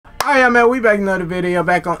Alright, man, we back in another video,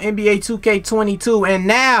 back on NBA 2K22, and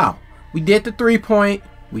now we did the 3-point,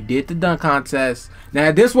 we did the dunk contest.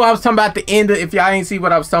 Now this is what I was talking about at the end of, if y'all ain't see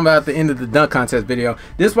what I was talking about at the end of the dunk contest video,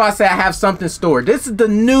 this is why I say I have something stored. This is the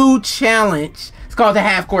new challenge. It's called the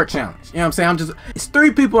half court challenge. You know what I'm saying? It's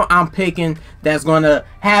 3 people I'm picking that's gonna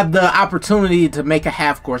have the opportunity to make a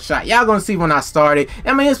half court shot. Y'all gonna see when I started.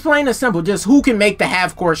 I mean, it's plain and simple, just who can make the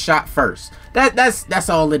half court shot first. That's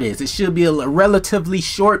all it is. It should be a relatively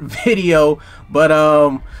short video, but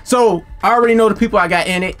so I already know the people I got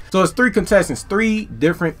in it. So it's 3 contestants, 3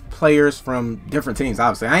 different players from different teams.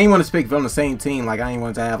 Obviously, I ain't want to speak on the same team. Like, I ain't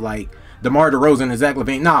want to have like DeMar DeRozan and Zach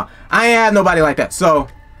LaVine. Nah, I ain't have nobody like that. So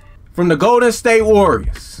from the Golden State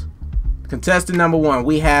Warriors, contestant number 1,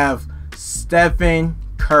 we have Stephen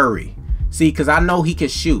Curry. See, because I know he can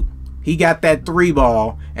shoot. He got that 3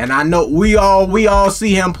 ball, and I know we all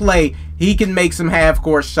see him play. He can make some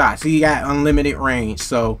half-court shots. He got unlimited range,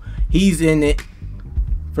 so he's in it.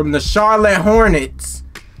 From the Charlotte Hornets,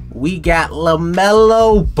 we got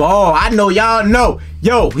LaMelo Ball. I know y'all know.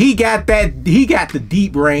 Yo, he got the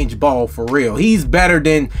deep range ball for real. He's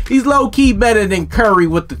low-key better than Curry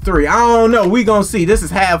with the 3. I don't know. We gonna see. This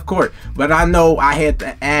is half court, but I know I had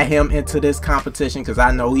to add him into this competition because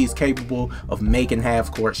I know he's capable of making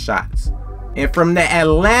half-court shots. And from the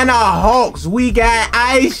Atlanta Hawks, we got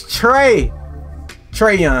Trae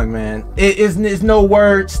Young, man. It's no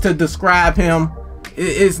words to describe him.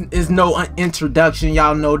 It's no introduction.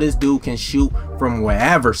 Y'all know this dude can shoot from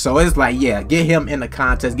wherever. So it's like, yeah, get him in the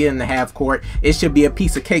contest, get in the half court. It should be a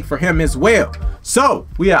piece of cake for him as well. So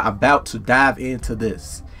we are about to dive into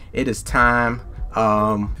this. It is time.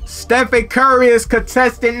 Stephen Curry is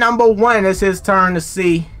contestant number 1. It's his turn to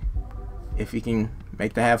see if he can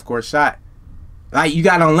make the half court shot. Like, you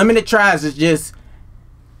got unlimited tries. It's just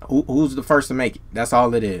who's the first to make it. That's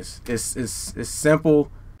all it is. It's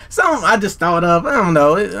simple. Something I just thought of. I don't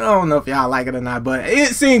know if y'all like it or not, but it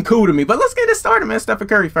seemed cool to me. But let's get it started, man. Stephen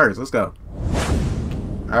Curry first. Let's go.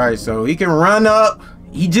 All right, so he can run up.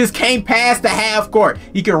 He just can't pass the half court.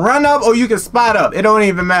 He can run up or you can spot up. It don't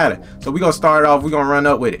even matter. So we're going to start off. We're going to run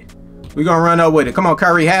up with it. We're going to run up with it. Come on,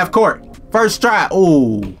 Curry, half court. First try.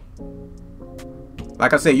 Ooh.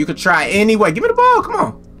 Like I said, you could try anyway. Give me the ball. Come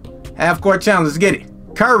on. Half court challenge. Let's get it.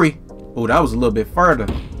 Curry. Oh, that was a little bit further.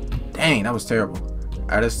 Dang, that was terrible.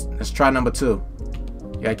 All right, let's try number 2.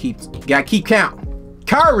 Gotta keep count.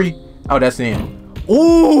 Curry. Oh, that's in.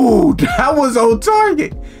 Ooh, that was on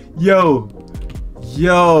target. Yo,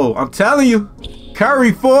 I'm telling you,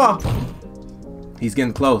 Curry 4. He's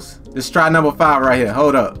getting close. Let's try number 5 right here.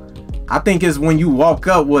 Hold up. I think it's when you walk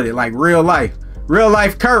up with it, like real life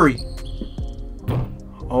Curry.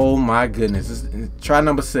 Oh my goodness. Let's try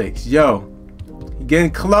number 6. Yo,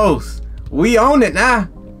 getting close. We own it now.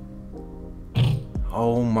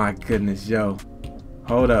 Oh my goodness, yo.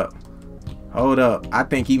 Hold up. I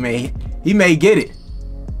think he may get it.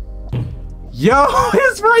 Yo,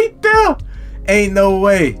 it's right there. Ain't no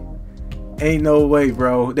way,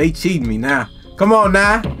 bro. They cheating me now. Come on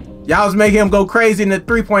now. Y'all was making him go crazy in the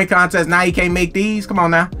 3-point contest. Now he can't make these. Come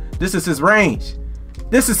on now. This is his range.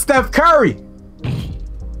 This is Steph Curry.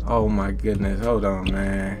 Oh my goodness. Hold on,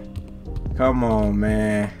 man. Come on,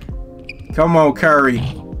 man. Come on, Curry.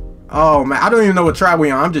 Oh man, I don't even know what try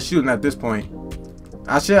we on. I'm just shooting at this point.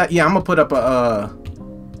 Yeah, I'm gonna put up a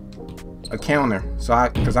counter. So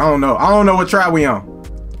because I don't know what try we on.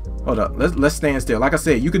 Hold up, let's stand still. Like I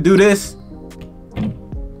said, you could do this.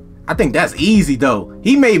 I think that's easy though.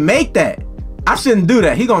 He may make that. I shouldn't do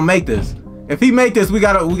that. He gonna make this. If he make this, we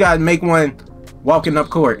gotta make one walking up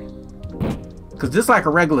court. Cause this like a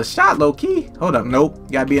regular shot, low key. Hold up, nope.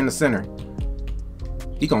 You gotta be in the center.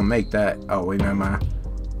 He gonna make that. Oh wait, never mind.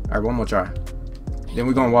 All right, one more try. Then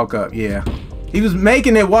we're gonna walk up. Yeah, he was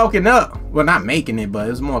making it walking up. Well, not making it, but it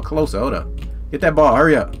was more closer. Hold up, get that ball.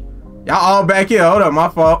 Hurry up. Y'all all back here. Hold up, my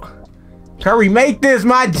fault. Curry, make this,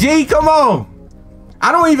 my G. Come on.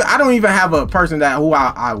 I don't even have a person who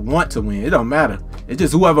I want to win. It don't matter. It's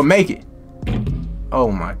just whoever make it.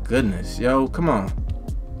 Oh my goodness, yo, come on.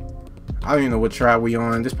 I don't even know what try we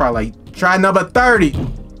on. This probably like try number 30.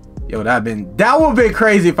 Yo, that would be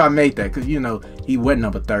crazy if I made that, because you know he went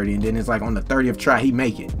number 30 and then it's like on the 30th try he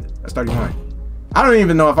make it. That's 31. I don't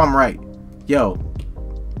even know if I'm right. Yo.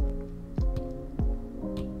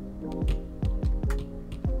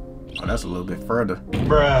 Oh, that's a little bit further.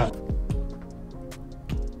 Bruh.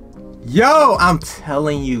 Yo, I'm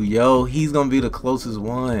telling you, yo, he's gonna be the closest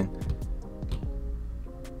one.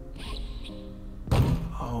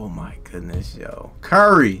 Oh my goodness, yo.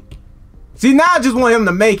 Curry. See, now I just want him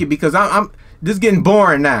to make it because I'm this is getting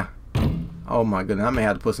boring now. Oh my goodness, I may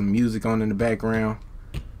have to put some music on in the background.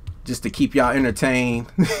 just to keep y'all entertained.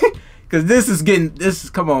 Cause this is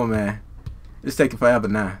come on, man. It's taking forever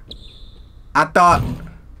now. I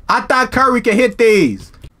thought Curry could hit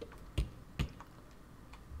these.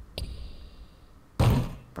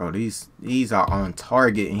 Bro, these are on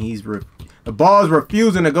target, and the ball's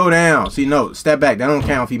refusing to go down. See, no, step back. That don't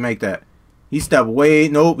count if he make that. He stepped way.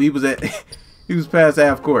 Nope, he was past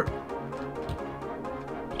half court.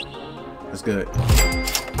 That's good.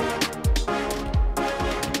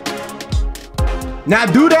 Now,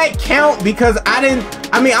 do that count? Because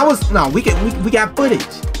we got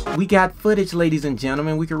footage. We got footage, ladies and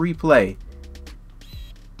gentlemen. We can replay.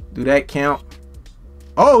 Do that count?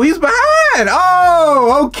 Oh, he's behind.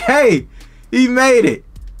 Oh, okay. He made it.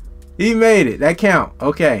 He made it. That count.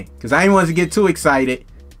 Okay. Because I didn't want to get too excited.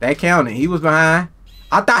 That counted. He was behind.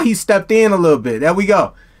 I thought he stepped in a little bit. There we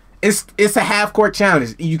go. It's a half court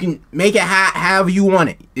challenge. You can make it however you want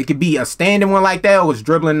it. It could be a standing one like that, or it's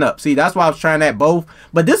dribbling up. See, that's why I was trying that both.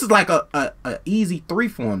 But this is like a easy 3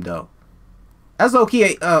 for him though. That's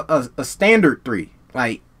okay. A standard 3.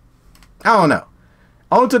 Like, I don't know.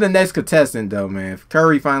 On to the next contestant though, man. If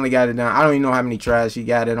Curry finally got it done. I don't even know how many tries he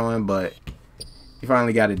got it on, but he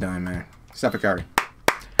finally got it done, man. Except for Curry.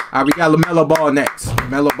 All right, we got LaMelo Ball next.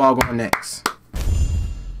 LaMelo Ball going next.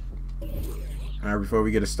 All right, before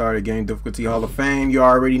we get started, Game Difficulty Hall of Fame, you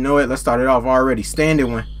already know it. Let's start it off already.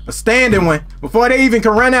 Standing one. A standing one. Before they even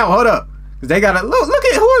can run out, hold up. Because they got to, look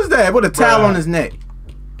at, who is that with a towel on his neck?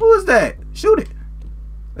 Who is that? Shoot it.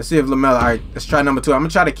 Let's see if LaMelo, all right, let's try number 2. I'm going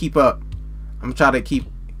to try to keep up. I'm going to try to keep,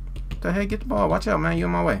 what the heck, get the ball. Watch out, man, you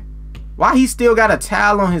in my way. Why he still got a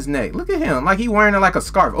towel on his neck? Look at him, like he wearing it like a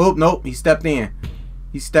scarf. Oh, nope, he stepped in.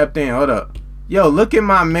 He stepped in, hold up. Yo, look at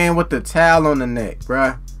my man with the towel on the neck,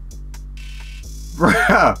 bruh.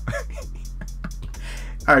 Bruh.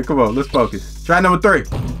 Alright, come on, let's focus. Try number 3.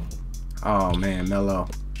 Oh man, Melo.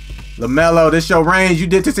 LaMelo, this your range. You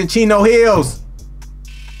did this in Chino Hills.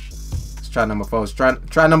 Let's try number 4. Let's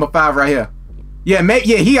try number 5 right here. Yeah,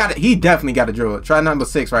 he definitely got to dribble. Try number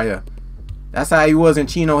 6 right here. That's how he was in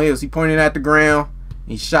Chino Hills. He pointed at the ground.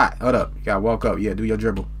 He shot. Hold up. You gotta walk up. Yeah, do your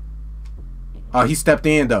dribble. Oh, he stepped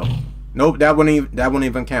in though. Nope, that wouldn't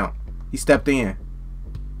even count. He stepped in.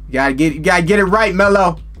 You gotta get it right,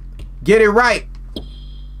 Melo. Get it right.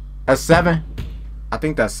 That's 7. I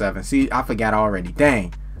think that's 7. See, I forgot already.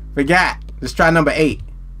 Dang, forgot. Let's try number 8.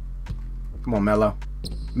 Come on, Melo.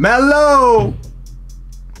 Melo.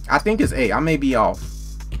 I think it's 8. I may be off.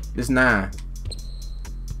 It's 9.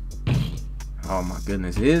 Oh my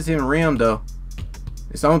goodness, it is in rim though.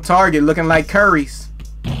 It's on target, looking like Curry's.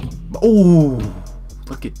 Ooh,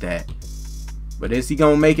 look at that. But is he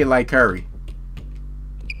gonna make it like Curry?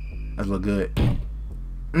 That's look good.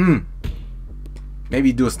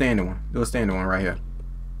 Maybe do a standing one. Do a standing one right here.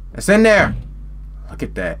 That's in there. Look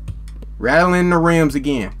at that. Rattling the rims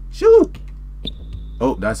again. Shoot.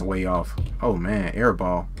 Oh, that's way off. Oh man, air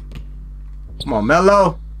ball. Come on,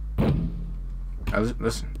 Melo.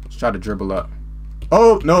 Let's try to dribble up.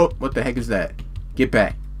 Oh no, what the heck is that? Get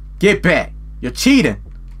back. Get back. You're cheating.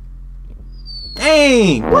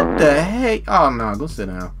 Dang, what the heck? Oh no, go sit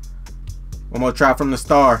down. One more try from the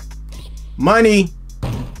star. Money.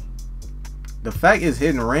 The fact is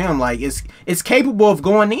hitting rim, like it's capable of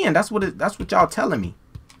going in. That's what y'all telling me.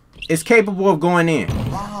 It's capable of going in.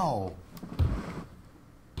 Wow.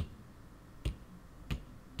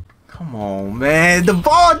 Come on, man. The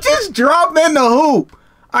ball just dropped in the hoop.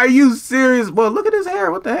 Are you serious? Well, look at his hair.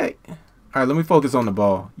 What the heck? All right, let me focus on the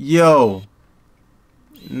ball. Yo.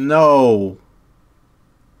 No.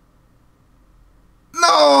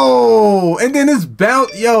 No. And then it's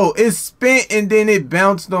bounced. Yo, it's spent and then it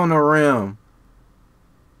bounced on the rim.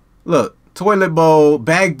 Look, toilet bowl,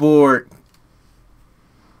 backboard.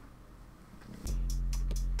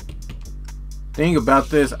 Thing about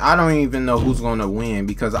this, I don't even know who's going to win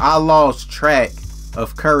because I lost track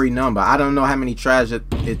of Curry number. I don't know how many tries it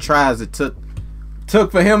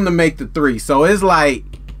took for him to make the 3. So it's like,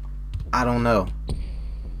 I don't know.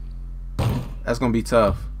 That's gonna be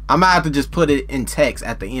tough. I might have to just put it in text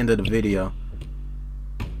at the end of the video.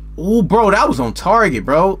 Ooh, bro, that was on target,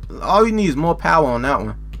 bro. All you need is more power on that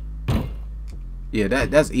one. Yeah,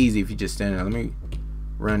 that's easy if you just stand there. Let me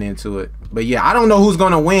run into it. But yeah, I don't know who's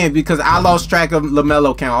gonna win because I lost track of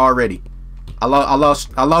LaMelo count already. I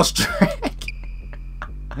lost track.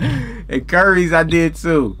 And Curry's I did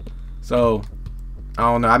too. So I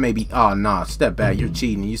don't know. I may be. Oh no, step back. You're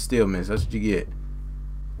cheating. You still miss. That's what you get.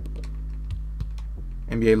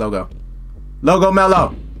 NBA logo. Logo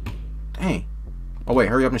Melo. Dang. Oh wait,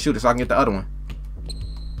 hurry up and shoot it so I can get the other one.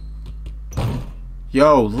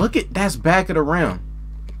 Yo, look at that's back of the rim.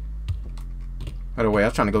 By the way, I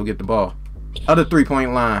was trying to go get the ball. Other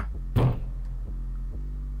 3-point line.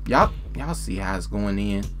 Y'all see how it's going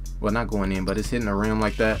in. Well, not going in, but it's hitting the rim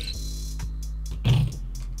like that.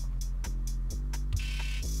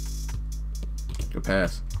 Good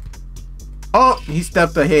pass. Oh, he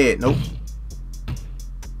stepped ahead. Nope.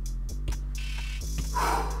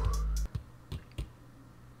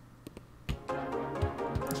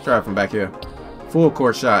 Let's try it from back here. Full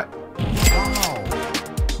court shot.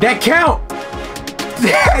 That count.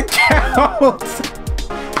 That counts.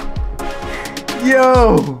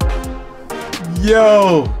 Yo.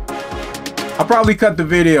 I probably cut the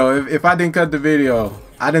video. If I didn't cut the video,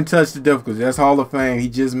 I didn't touch the difficulty. That's Hall of Fame. He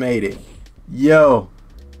just made it. Yo.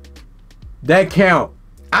 That count.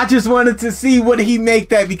 I just wanted to see would he make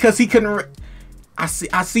that because he couldn't. I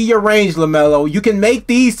see your range, LaMelo. You can make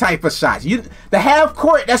these type of shots. The half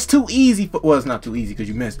court, that's too easy for. Well, it's not too easy because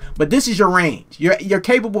you missed. But this is your range. You're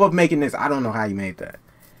capable of making this. I don't know how you made that.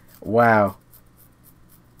 Wow.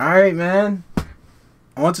 All right, man.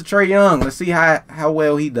 On to Trae Young. Let's see how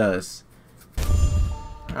well he does.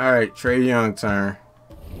 All right, Trae Young turn.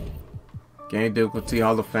 Game difficulty,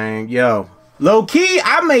 Hall of Fame. Yo, low key,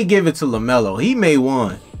 I may give it to LaMelo. He may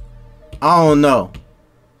won. I don't know.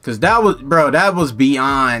 Cause that was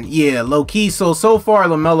beyond, yeah, low key. So far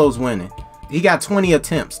LaMelo's winning. He got 20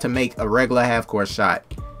 attempts to make a regular half court shot.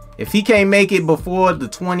 If he can't make it before the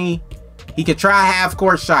 20, he could try a half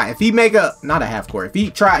court shot. If he make not a half court. If he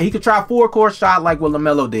could try a full court shot like what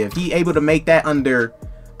LaMelo did. If he able to make that under,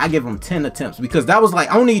 I give him 10 attempts because that was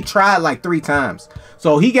like only tried like 3 times.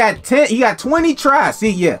 So he got 20 tries. See,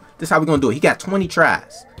 yeah, this is how we're gonna do it. He got 20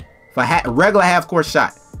 tries for a regular half court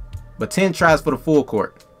shot, but 10 tries for the full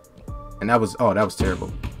court. And that was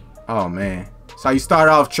terrible. Oh man. So you start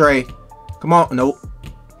off, Trae. Come on. Nope.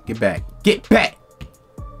 Get back. Get back.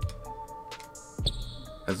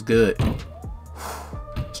 That's good.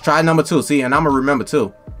 Let's try number 2. See, and I'm gonna remember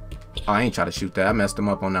too. Oh, I ain't try to shoot that. I messed him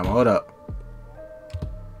up on that one. Hold up.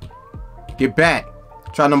 Get back.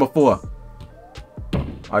 Try number 4.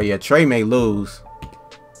 Oh yeah, Trae may lose.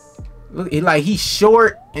 Look, he's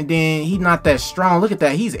short and then he's not that strong. Look at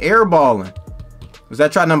that. He's airballing. Was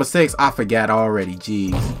that try number 6? I forgot already.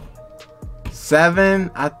 Jeez. 7,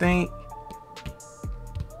 I think.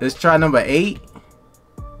 Let's try number 8.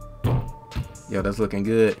 Yo, that's looking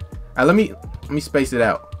good. All right, let me space it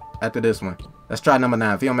out after this one. Let's try number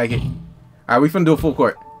 9. If he don't make it. All right, we finna do a full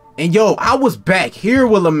court. And yo, I was back here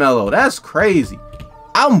with LaMelo. That's crazy.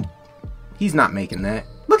 He's not making that.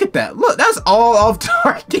 Look at that. Look, that's all off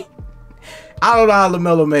target. I don't know how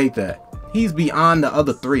LaMelo made that. He's beyond the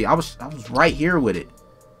other 3. I was right here with it.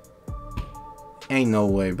 Ain't no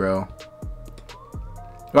way, bro.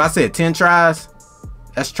 Well, I said 10 tries.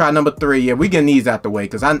 Let's try number 3. Yeah, we getting these out the way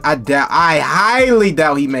because I highly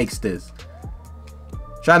doubt he makes this.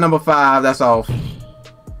 Try number 5. That's off.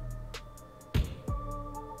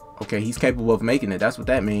 Okay, he's capable of making it. That's what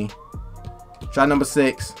that means. Try number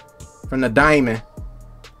 6 from the diamond.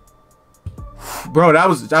 Bro, that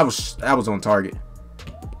was on target.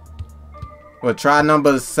 Well, try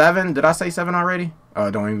number 7. Did I say 7 already? Oh,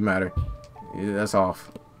 it don't even matter. Yeah, that's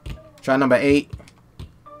off. Try number 8.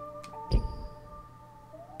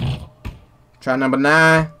 Try number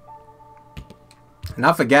 9. And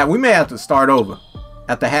I forgot. We may have to start over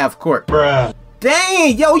at the half court. Bruh.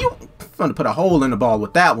 Dang, yo, you finna put a hole in the ball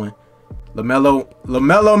with that one.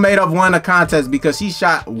 LaMelo made up one a contest because he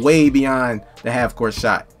shot way beyond the half court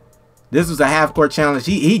shot. This was a half court challenge.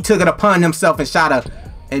 He took it upon himself and shot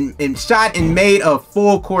and made a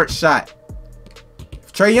full court shot.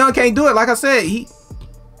 If Trae Young can't do it, like I said,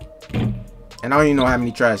 and I don't even know how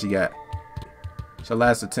many tries he got. It's your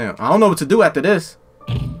last attempt. I don't know what to do after this.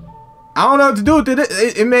 I don't know what to do with it.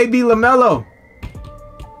 It may be LaMelo.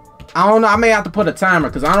 I don't know. I may have to put a timer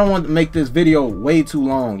because I don't want to make this video way too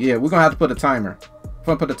long. Yeah, we're gonna have to put a timer. I'm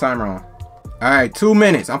gonna put a timer on. All right, 2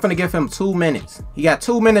 minutes. I'm gonna give him 2 minutes. He got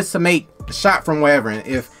 2 minutes to make a shot from wherever. And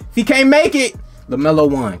if he can't make it, LaMelo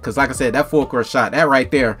won. Because like I said, that full court shot, that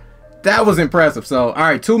right there, that was impressive. So, all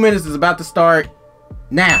right, 2 minutes is about to start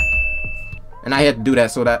now. And I had to do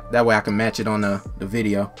that so that way I can match it on the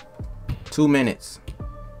video. 2 minutes.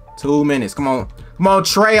 2 minutes. Come on. Come on,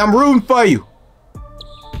 Trae. I'm rooting for you.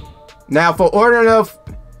 Now, for order of,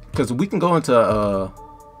 because we can go into a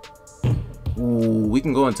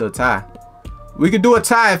tie. We could do a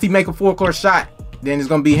tie if he make a full court shot. Then it's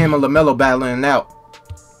gonna be him and LaMelo battling it out.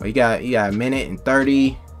 But he got a minute and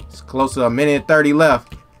 30. It's close to a minute and 30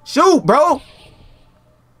 left. Shoot, bro.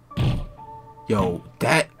 Yo,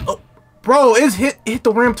 that, bro, it's hit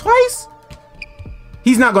the rim twice.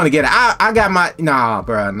 He's not gonna get it. I got my, nah,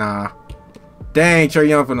 bro, nah. Dang, Trae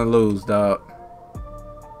Young finna lose, dog.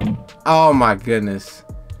 Oh my goodness.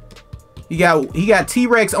 He got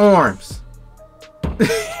T-Rex arms.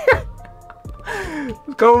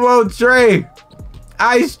 Come on, Trae.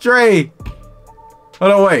 Ice Trae.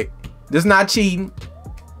 Hold on, wait. This is not cheating.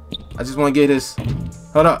 I just want to get his.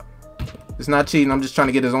 Hold up. It's not cheating. I'm just trying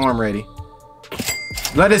to get his arm ready.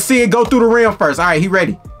 Let us see it go through the rim first. All right, he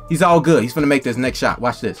ready. He's all good. He's gonna make this next shot.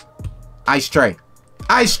 Watch this. Ice Trae.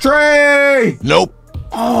 Ice Trae. Nope.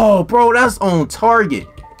 Oh, bro, that's on target.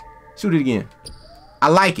 Shoot it again. I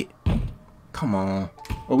like it. Come on.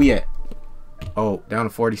 Where we at? Oh, down to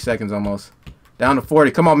 40 seconds almost. Down to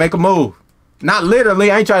 40. Come on, make a move. Not literally.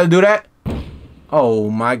 I ain't trying to do that. Oh,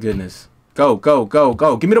 my goodness. Go, go, go,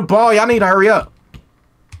 go. Give me the ball. Y'all need to hurry up.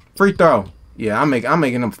 Free throw. Yeah, I'm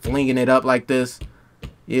making them flinging it up like this.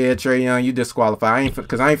 Yeah, Trae Young, you disqualified.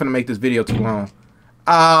 Because I ain't finna make this video too long.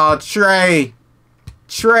 Oh, Trae.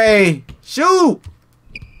 Trae. Shoot.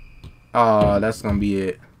 Oh, that's gonna be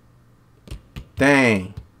it.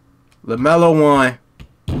 Dang. LaMelo won.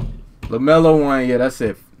 LaMelo won. Yeah, that's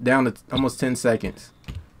it. Down to almost 10 seconds.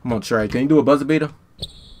 Come on, Trae. Can you do a buzzer beater?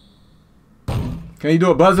 Can you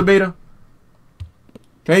do a buzzer beater?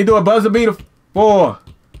 Can you do a buzzer beater? 4.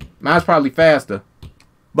 Mine's probably faster.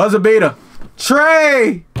 Buzzer beater.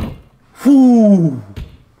 Trae! Whoo!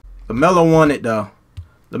 LaMelo won it, though.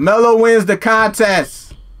 LaMelo wins the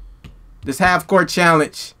contest. This half-court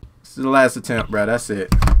challenge. This is the last attempt, bro. That's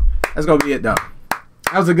it. That's gonna be it, though.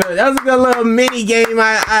 That was a good little mini game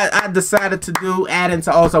I decided to do, add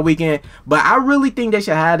into All-Star Weekend. But I really think they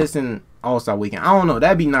should have this in All-Star Weekend. I don't know.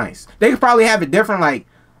 That'd be nice. They could probably have it different, like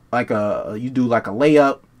you do like a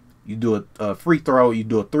layup, you do a free throw, you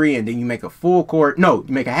do a 3, and then you make a full court. No,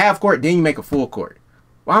 you make a half court, then you make a full court.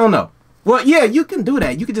 Well, I don't know. Well, yeah, you can do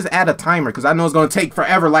that. You can just add a timer because I know it's going to take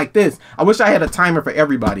forever like this. I wish I had a timer for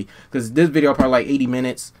everybody because this video probably like 80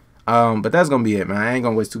 minutes. But that's going to be it, man. I ain't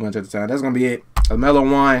going to waste too much of the time. That's going to be it. LaMelo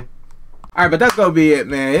won. All right, but that's going to be it,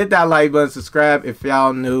 man. Hit that like button, subscribe if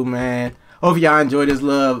y'all new, man. Hope y'all enjoyed this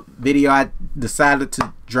little video I decided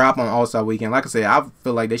to drop on All-Star Weekend. Like I said, I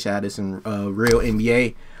feel like they should have this in real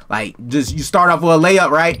NBA. Like, just you start off with a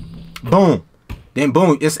layup, right? Boom. Then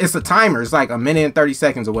boom. It's a timer. It's like a minute and 30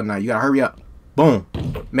 seconds or whatnot. You got to hurry up. Boom.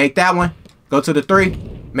 Make that one. Go to the 3.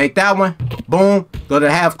 Make that one. Boom. Go to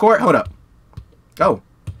the half court. Hold up. Go.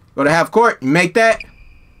 Go to half court. Make that.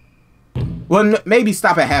 Well, maybe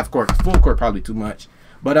stop at half court. Full court probably too much.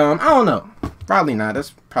 But I don't know. Probably not. That's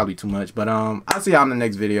probably too much. But I'll see y'all in the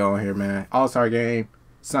next video on here, man. All-Star game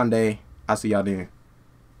Sunday. I'll see y'all then.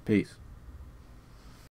 Peace.